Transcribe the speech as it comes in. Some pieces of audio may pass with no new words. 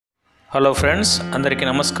Hello friends, అందరికీ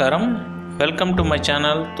నమస్కారం. Welcome to my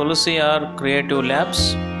channel ThulaseeR creative labs.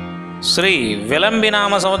 Shri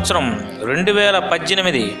విలంబినామ సంవత్సరం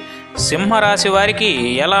 2018 సింహరాశి వారికి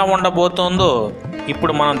ఎలా ఉండబోతోందో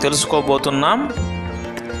ఇప్పుడు మనం తెలుసుకోబోతున్నాం.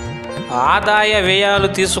 ఆదాయ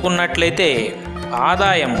వ్యయాలు తీసుకున్నట్లయితే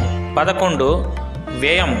ఆదాయం 11,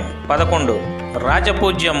 వ్యయం 11,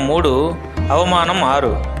 రాజపూజ్యం 3, అవమానం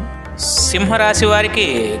 6. సింహరాశి వారికి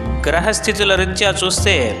గ్రహస్థితుల రీత్యా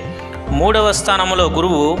చూస్తే 3వ స్థానంలో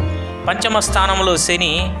గురువు, 5వ స్థానంలో శని,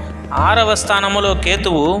 6వ స్థానంలో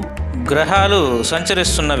కేతువు గ్రహాలు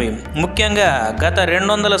సంచరిస్తున్నవి. ముఖ్యంగా గత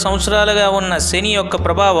 200 సంవత్సరాలుగా ఉన్న శని యొక్క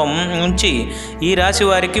ప్రభావం నుంచి ఈ రాశి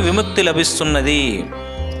వారికి విముక్తి లభిస్తున్నది.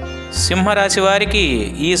 సింహరాశి వారికి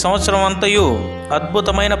ఈ సంవత్సరం అంతయు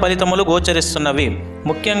అద్భుతమైన ఫలితములు గోచరిస్తున్నవి.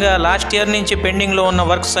 ముఖ్యంగా లాస్ట్ ఇయర్ నుంచి పెండింగ్లో ఉన్న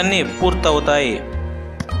వర్క్స్ అన్నీ పూర్తవుతాయి.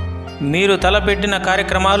 మీరు తలపెట్టిన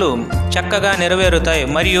కార్యక్రమాలు చక్కగా నెరవేరుతాయి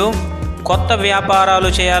మరియు కొత్త వ్యాపారాలు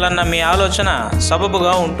చేయాలన్న మీ ఆలోచన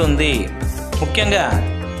సబబుగా ఉంటుంది. ముఖ్యంగా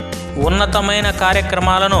ఉన్నతమైన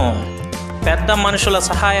కార్యక్రమాలను పెద్ద మనుషుల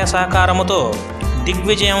సహాయ సహకారముతో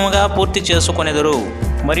దిగ్విజయముగా పూర్తి చేసుకొనెదరు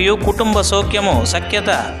మరియు కుటుంబ సౌఖ్యము సఖ్యత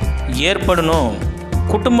ఏర్పడును.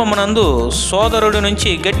 కుటుంబమునందు సోదరుడి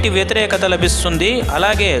నుంచి గట్టి వ్యతిరేకత లభిస్తుంది.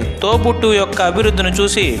 అలాగే తోబుట్టు యొక్క అభివృద్ధిని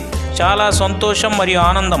చూసి చాలా సంతోషం మరియు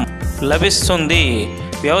ఆనందం లభిస్తుంది.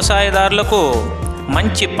 వ్యవసాయదారులకు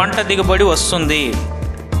మంచి పంట దిగుబడి వస్తుంది.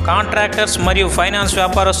 కాంట్రాక్టర్స్ మరియు ఫైనాన్స్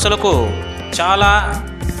వ్యాపారస్తులకు చాలా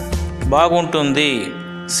బాగుంటుంది.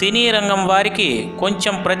 సినీ రంగం వారికి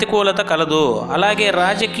కొంచెం ప్రతికూలత కలదు. అలాగే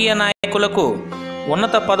రాజకీయ నాయకులకు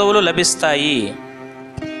ఉన్నత పదవులు లభిస్తాయి.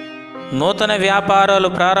 నూతన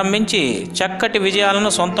వ్యాపారాలు ప్రారంభించి చక్కటి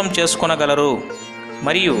విజయాలను సొంతం చేసుకొనగలరు.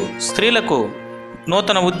 మరియు స్త్రీలకు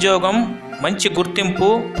నూతన ఉద్యోగం, మంచి గుర్తింపు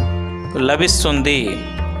లభిస్తుంది.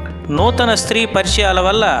 నూతన స్త్రీ పరిచయాల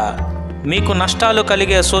వల్ల మీకు నష్టాలు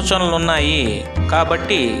కలిగే సూచనలు ఉన్నాయి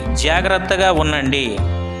కాబట్టి జాగ్రత్తగా ఉండండి.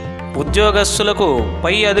 ఉద్యోగస్తులకు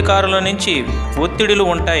పై అధికారుల నుంచి ఒత్తిడులు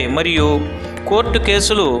ఉంటాయి మరియు కోర్టు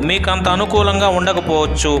కేసులు మీకు అంత అనుకూలంగా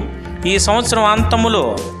ఉండకపోవచ్చు. ఈ సంవత్సరం అంతములో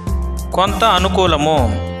కొంత అనుకూలము.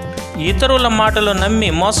 ఇతరుల మాటలు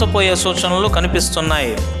నమ్మి మోసపోయే సూచనలు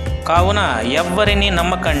కనిపిస్తున్నాయి కావున ఎవ్వరిని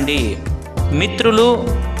నమ్మకండి. మిత్రులు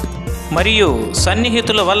మరియు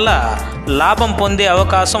సన్నిహితుల వల్ల లాభం పొందే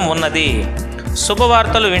అవకాశం ఉన్నది.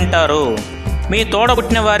 శుభవార్తలు వింటారు. మీ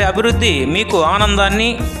తోడబుట్టిన వారి అభివృద్ధి మీకు ఆనందాన్ని,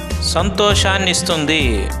 సంతోషాన్ని ఇస్తుంది.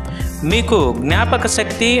 మీకు జ్ఞాపక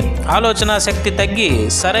శక్తి, ఆలోచన శక్తి తగ్గి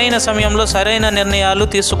సరైన సమయంలో సరైన నిర్ణయాలు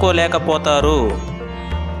తీసుకోలేకపోతారు.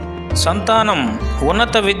 సంతానం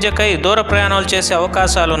ఉన్నత విద్యకై దూర ప్రయాణాలు చేసే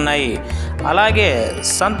అవకాశాలున్నాయి. అలాగే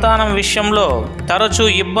సంతానం విషయంలో తరచూ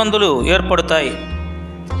ఇబ్బందులు ఏర్పడతాయి.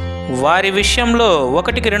 వారి విషయంలో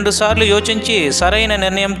 1-2 సార్లు యోచించి సరైన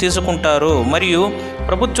నిర్ణయం తీసుకుంటారు. మరియు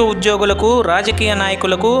ప్రభుత్వ ఉద్యోగులకు, రాజకీయ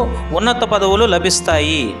నాయకులకు ఉన్నత పదవులు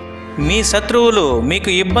లభిస్తాయి. మీ శత్రువులు మీకు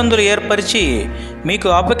ఇబ్బందులు ఏర్పరిచి మీకు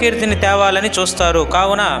అపకీర్తిని తేవాలని చూస్తారు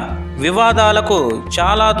కావున వివాదాలకు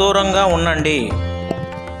చాలా దూరంగా ఉండండి.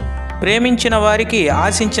 ప్రేమించిన వారికి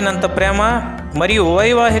ఆశించినంత ప్రేమ మరియు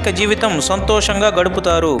వైవాహిక జీవితం సంతోషంగా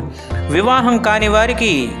గడుపుతారు. వివాహం కాని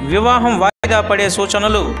వారికి వివాహం వాయిదా పడే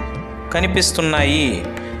సూచనలు కనిపిస్తున్నాయి.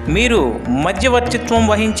 మీరు మధ్యవర్తిత్వం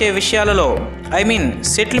వహించే విషయాలలో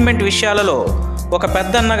సెటిల్మెంట్ విషయాలలో ఒక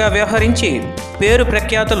పెద్దన్నగా వ్యవహరించి పేరు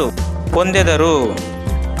ప్రఖ్యాతులు పొందెదరు.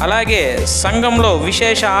 అలాగే సంఘంలో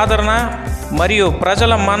విశేష ఆదరణ మరియు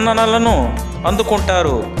ప్రజల మన్ననలను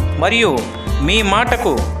అందుకుంటారు మరియు మీ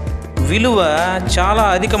మాటకు విలువ చాలా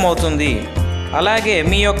అధికమవుతుంది. అలాగే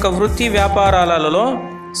మీ యొక్క వృత్తి వ్యాపారాలలో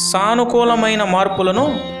సానుకూలమైన మార్పులను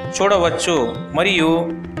చూడవచ్చు. మరియు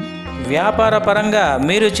వ్యాపార పరంగా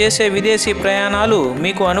మీరు చేసే విదేశీ ప్రయాణాలు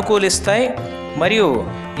మీకు అనుకూలిస్తాయి మరియు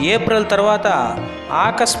ఏప్రిల్ తర్వాత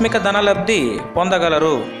ఆకస్మిక ధనలబ్ధి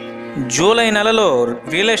పొందగలరు. జూలై నెలలో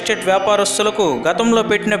రియల్ ఎస్టేట్ వ్యాపారస్తులకు గతంలో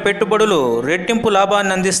పెట్టిన పెట్టుబడులు రెట్టింపు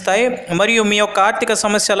లాభాన్ని అందిస్తాయి మరియు మీ యొక్క ఆర్థిక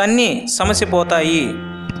సమస్యలన్నీ సమసిపోతాయి.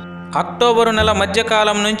 అక్టోబరు నెల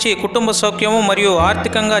మధ్యకాలం నుంచి కుటుంబ సౌఖ్యము మరియు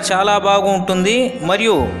ఆర్థికంగా చాలా బాగుంటుంది.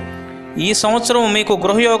 మరియు ఈ సంవత్సరం మీకు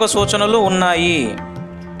గృహయోగ సూచనలు ఉన్నాయి.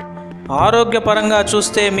 ఆరోగ్యపరంగా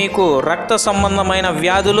చూస్తే మీకు రక్త సంబంధమైన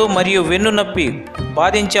వ్యాధులు మరియు వెన్నునొప్పి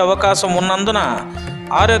బాధించే అవకాశం ఉన్నందున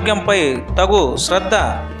ఆరోగ్యంపై తగు శ్రద్ధ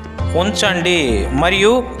ఉంచండి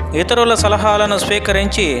మరియు ఇతరుల సలహాలను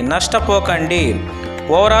స్వీకరించి నష్టపోకండి.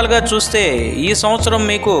 ఓవరాల్గా చూస్తే ఈ సంవత్సరం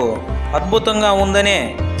మీకు అద్భుతంగా ఉందనే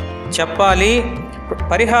చెప్పాలి.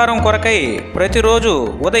 పరిహారం కొరకై ప్రతిరోజు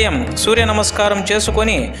ఉదయం సూర్య నమస్కారం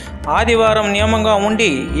చేసుకొని ఆదివారం నియమంగా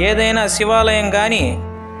ఉండి ఏదైనా శివాలయం కానీ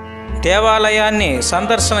దేవాలయాన్ని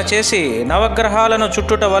సందర్శన చేసి నవగ్రహాలను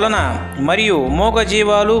చుట్టుట వలన మరియు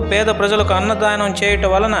మూగజీవాలు పేద ప్రజలకు అన్నదానం చేయుట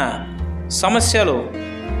వలన సమస్యలు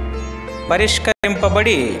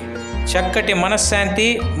పరిష్కరింపబడి చక్కటి మనశ్శాంతి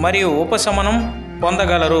మరియు ఉపశమనం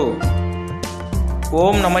పొందగలరు.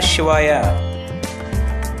 ఓం నమః శివాయ.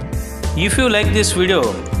 If you like this video,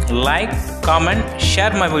 like, comment,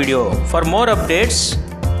 share my video. For more updates,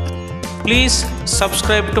 please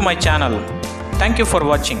subscribe to my channel. Thank you for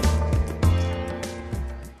watching.